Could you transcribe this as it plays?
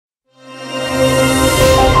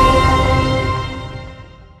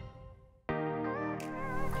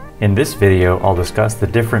In this video, I'll discuss the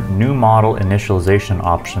different new model initialization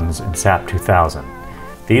options in SAP 2000.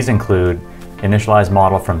 These include initialize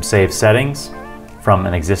model from saved settings, from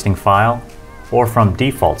an existing file, or from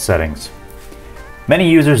default settings. Many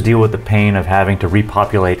users deal with the pain of having to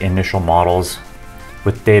repopulate initial models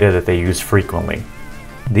with data that they use frequently.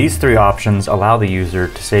 These three options allow the user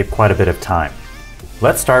to save quite a bit of time.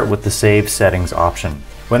 Let's start with the Save Settings option.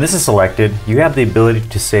 When this is selected, you have the ability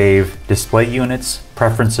to save display units,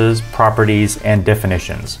 preferences, properties, and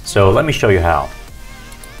definitions. So let me show you how.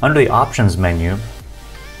 Under the Options menu,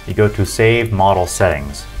 you go to Save Model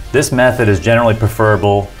Settings. This method is generally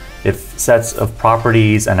preferable if sets of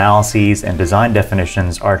properties, analyses, and design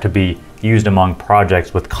definitions are to be used among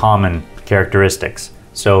projects with common characteristics.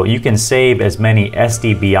 So you can save as many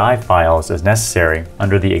SDBI files as necessary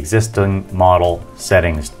under the existing model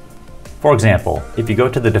settings. For example, if you go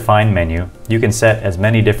to the Define menu, you can set as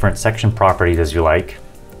many different section properties as you like.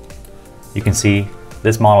 You can see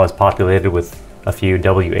this model is populated with a few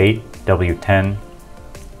W8, W10,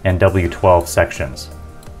 and W12 sections.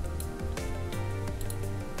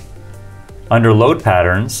 Under Load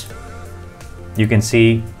Patterns, you can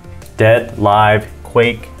see dead, live,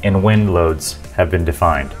 quake, and wind loads have been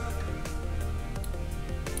defined.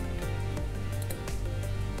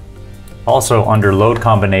 Also, under Load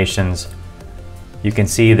Combinations, you can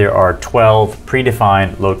see there are 12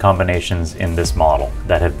 predefined load combinations in this model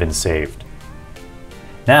that have been saved.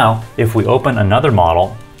 Now, if we open another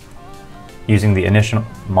model using the initial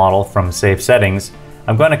model from Save Settings,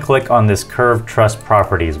 I'm going to click on this Curve Truss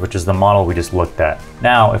Properties, which is the model we just looked at.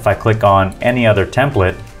 Now, if I click on any other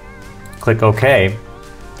template, click OK,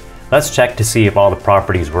 let's check to see if all the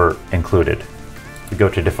properties were included. We go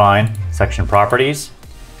to Define, Section Properties.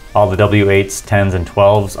 All the W8s, 10s, and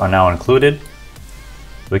 12s are now included.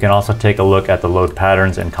 We can also take a look at the load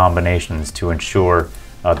patterns and combinations to ensure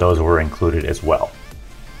those were included as well.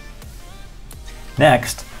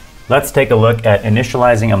 Next, let's take a look at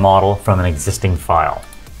initializing a model from an existing file.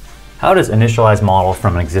 How does initialize model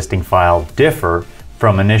from an existing file differ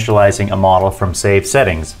from initializing a model from saved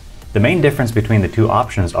settings? The main difference between the two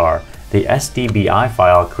options are the SDBI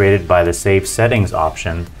file created by the Save Settings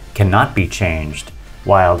option cannot be changed,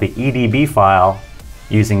 while the EDB file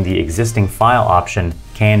using the existing file option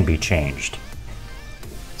can be changed.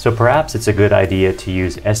 So perhaps it's a good idea to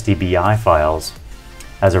use SDBI files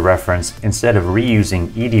as a reference instead of reusing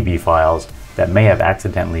EDB files that may have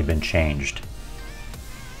accidentally been changed.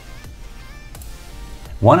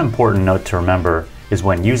 One important note to remember is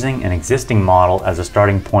when using an existing model as a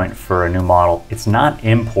starting point for a new model, it's not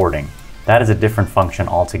importing. That is a different function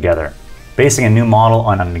altogether. Basing a new model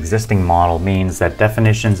on an existing model means that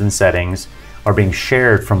definitions and settings are being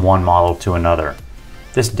shared from one model to another.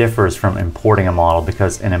 This differs from importing a model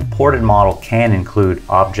because an imported model can include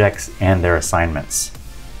objects and their assignments.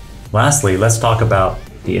 Lastly, let's talk about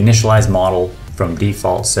the Initialize Model from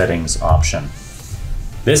Default Settings option.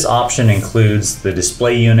 This option includes the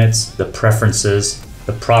display units, the preferences,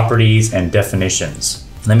 the properties, and definitions.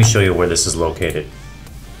 Let me show you where this is located.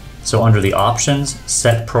 So under the Options,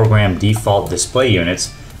 Set Program Default Display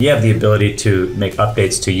Units, you have the ability to make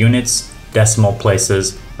updates to units, decimal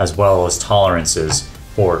places, as well as tolerances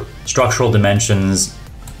for structural dimensions,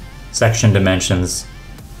 section dimensions,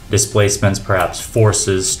 displacements, perhaps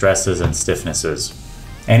forces, stresses, and stiffnesses.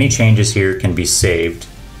 Any changes here can be saved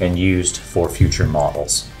and used for future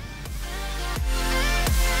models.